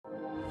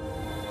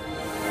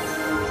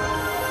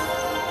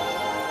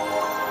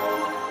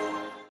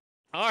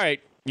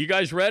You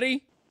guys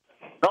ready?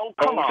 Oh,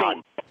 come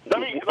on. Let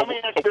me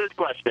ask this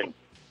question.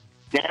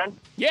 Dan?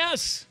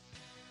 Yes.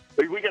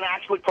 Are we going to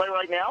actually play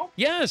right now?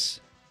 Yes.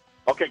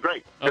 Okay,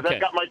 great. Because Okay.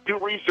 I've got my two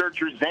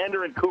researchers,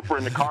 Xander and Cooper,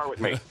 in the car with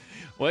me.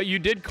 Well, you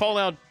did call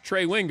out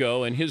Trey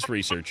Wingo and his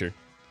researcher.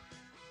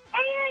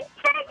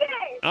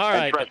 All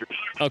right.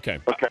 Okay.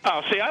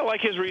 Oh, see, I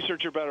like his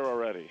researcher better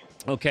already.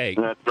 Okay.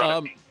 That's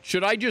right.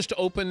 Should I just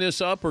open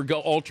this up or go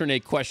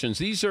alternate questions?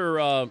 These are,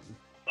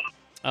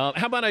 how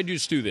about I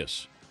just do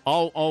this?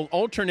 I'll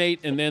alternate,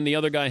 and then the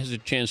other guy has a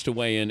chance to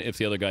weigh in if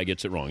the other guy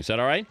gets it wrong. Is that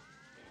all right?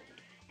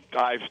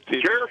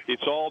 Sure.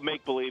 It's all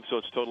make-believe, so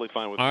it's totally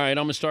fine with me. All right, I'm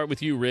going to start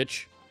with you,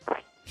 Rich.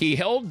 He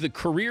held the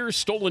career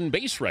stolen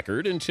base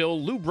record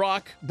until Lou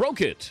Brock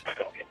broke it.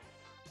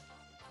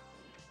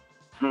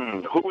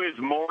 Who is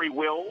Maury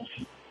Wills?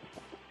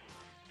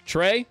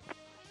 Trey?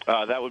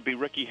 That would be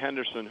Ricky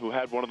Henderson, who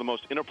had one of the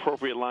most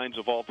inappropriate lines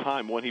of all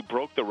time when he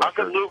broke the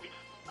record.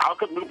 How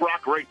could Lou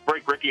Brock break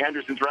Ricky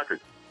Henderson's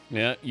record?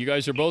 Yeah, you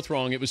guys are both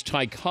wrong. It was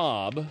Ty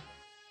Cobb.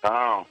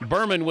 Oh.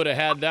 Berman would have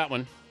had that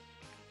one.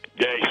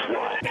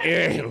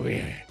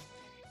 Yay.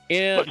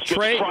 And Let's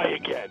try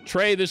again.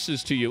 Trey, this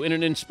is to you. In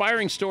an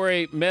inspiring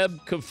story, Meb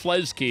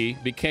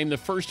Keflezighi became the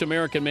first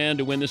American man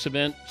to win this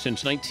event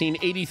since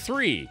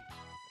 1983.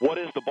 What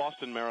is the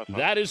Boston Marathon?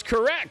 That is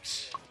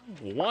correct.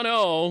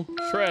 1-0,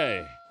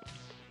 Trey.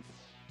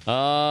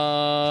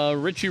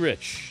 Richie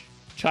Rich.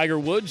 Tiger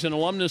Woods, an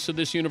alumnus of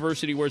this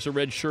university, wears a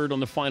red shirt on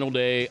the final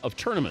day of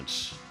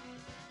tournaments.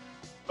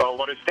 Oh,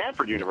 what is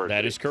Stanford University?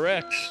 That is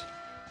correct.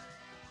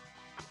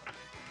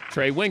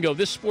 Trey Wingo,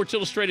 this Sports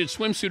Illustrated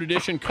swimsuit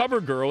edition cover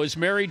girl is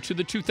married to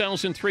the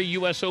 2003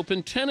 U.S.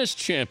 Open tennis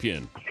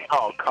champion.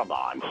 Oh, come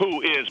on.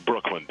 Who is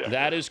Brooklyn Decker?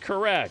 That is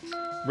correct.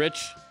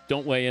 Rich,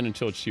 don't weigh in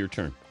until it's your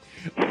turn.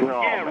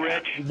 No, Yeah, man.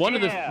 Rich. One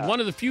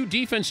of the few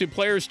defensive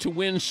players to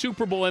win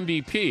Super Bowl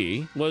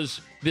MVP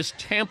was this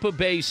Tampa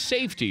Bay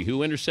safety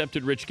who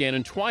intercepted Rich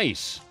Gannon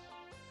twice.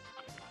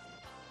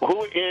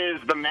 Who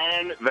is the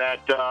man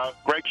that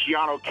Greg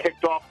Schiano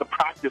kicked off the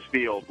practice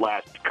field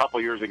last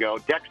couple years ago?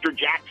 Dexter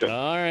Jackson.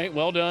 All right,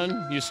 well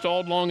done. You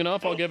stalled long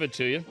enough. I'll give it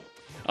to you.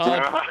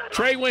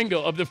 Trey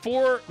Wingo, of the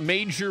 4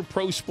 major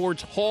pro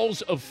sports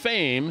halls of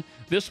fame,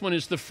 this one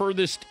is the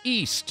furthest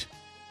east.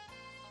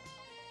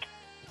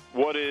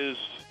 What is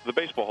the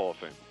Baseball Hall of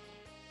Fame?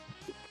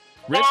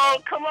 Rich? Oh,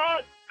 come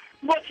on.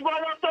 What's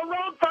right up the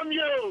road from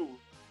you?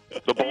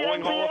 The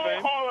Bowling Hall of NBA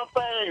Fame? Hall of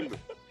Fame.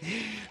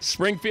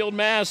 Springfield,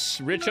 Mass.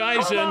 Rich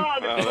Eisen. Come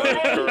on.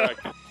 That's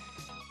correct.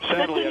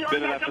 Sadly, I've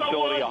been in that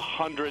facility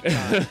 100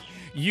 times.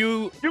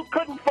 You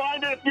couldn't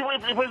find it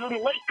if it was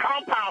in Lake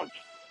Compounds.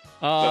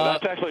 No,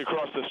 that's actually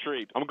across the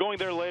street. I'm going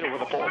there later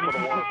with a ball for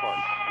the water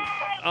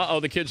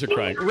park. the kids are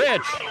crying.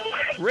 Rich,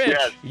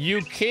 Yes.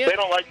 you They can't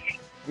don't like...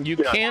 you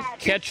can't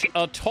catch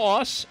a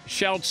toss,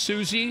 shouts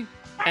Susie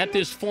at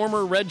this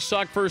former Red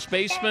Sox first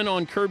baseman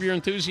on Curb Your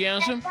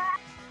Enthusiasm.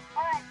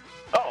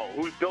 Oh,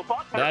 who's Bill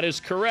Buckner? That is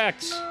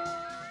correct.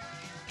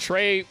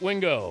 Trey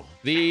Wingo.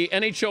 The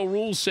NHL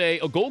rules say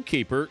a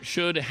goalkeeper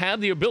should have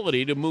the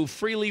ability to move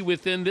freely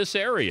within this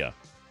area.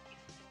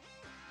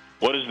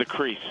 What is the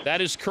crease?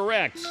 That is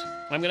correct.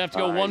 I'm going to have to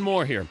go one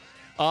more here.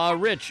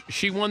 Rich,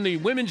 she won the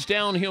women's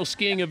downhill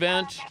skiing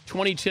event,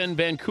 2010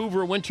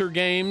 Vancouver Winter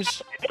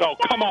Games. Oh,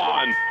 come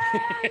on.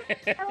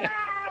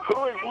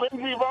 Who is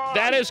Lindsey Vonn?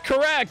 That is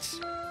correct.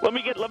 Let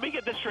me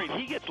get this straight.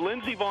 He gets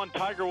Lindsey Vonn,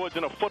 Tiger Woods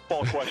in a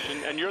football question,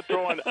 and you're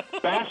throwing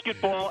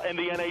basketball and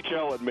the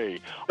NHL at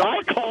me.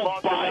 I call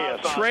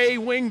bias. Trey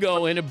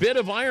Wingo, in a bit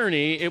of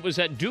irony, it was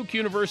at Duke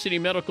University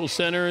Medical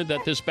Center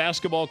that this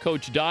basketball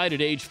coach died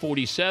at age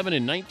 47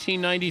 in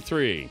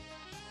 1993.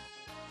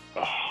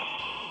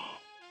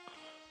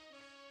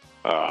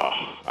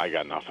 I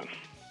got nothing.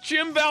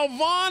 Jim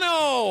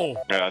Valvano,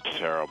 Yeah, that's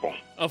terrible.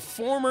 a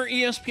former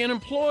ESPN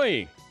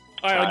employee.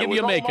 All right, I'll give you a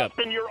So makeup.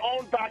 much in your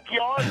own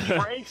backyard,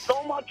 Trey.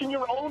 So much in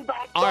your own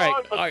backyard. All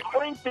right, The all right.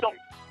 Springfield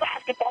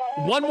basketball.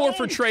 Hall of One more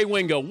for Fame. Trey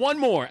Wingo. One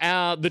more.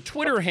 The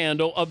Twitter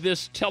handle of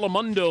this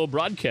Telemundo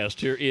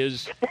broadcast here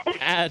is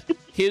at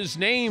his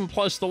name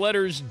plus the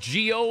letters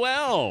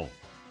GOL.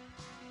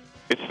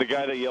 It's the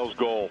guy that yells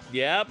goal.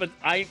 Yeah, but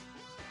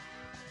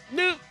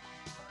no.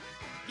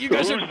 You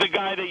guys Who's are. the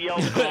guy that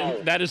yells goal?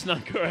 That is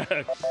not correct.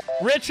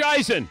 Rich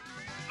Eisen.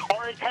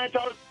 Orange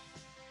Cantos.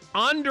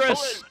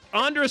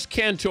 Andres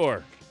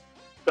Cantor.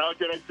 So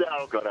did I say?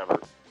 Oh, whatever. All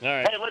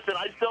right. Hey, listen,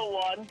 I still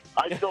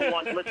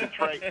won.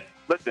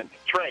 Listen,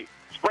 Trey.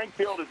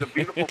 Springfield is a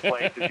beautiful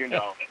place, as you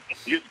know.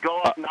 You just go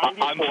up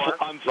 94.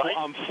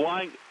 I'm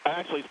flying.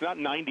 Actually, it's not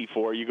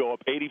 94. You go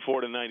up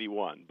 84 to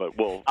 91. But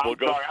we'll I'm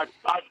go.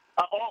 sorry.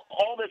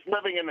 All this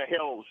living in the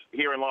hills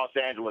here in Los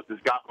Angeles has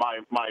got my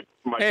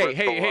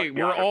Hey,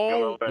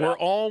 we're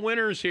all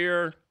winners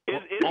here.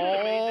 Isn't it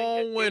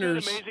amazing?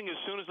 Winners. Isn't it amazing? As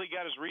soon as he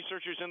got his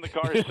researchers in the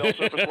car, his cell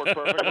service worked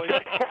perfectly.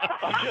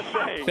 I'm just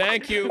saying.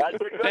 Thank you. That's a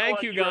good Thank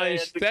one, you, Trey.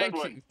 guys. That's a Thank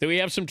good you. one. Do we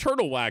have some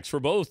turtle wax for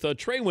both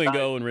Trey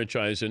Wingo and Rich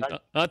Eisen?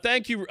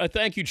 Thank you,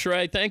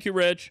 Trey. Thank you,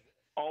 Rich.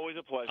 Always Always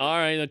a pleasure. All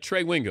right,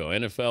 Trey Wingo,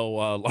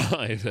 NFL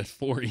Live at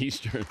 4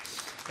 Eastern.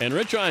 And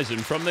Rich Eisen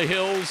from the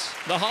Hills,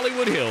 the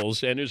Hollywood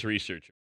Hills, and his researcher.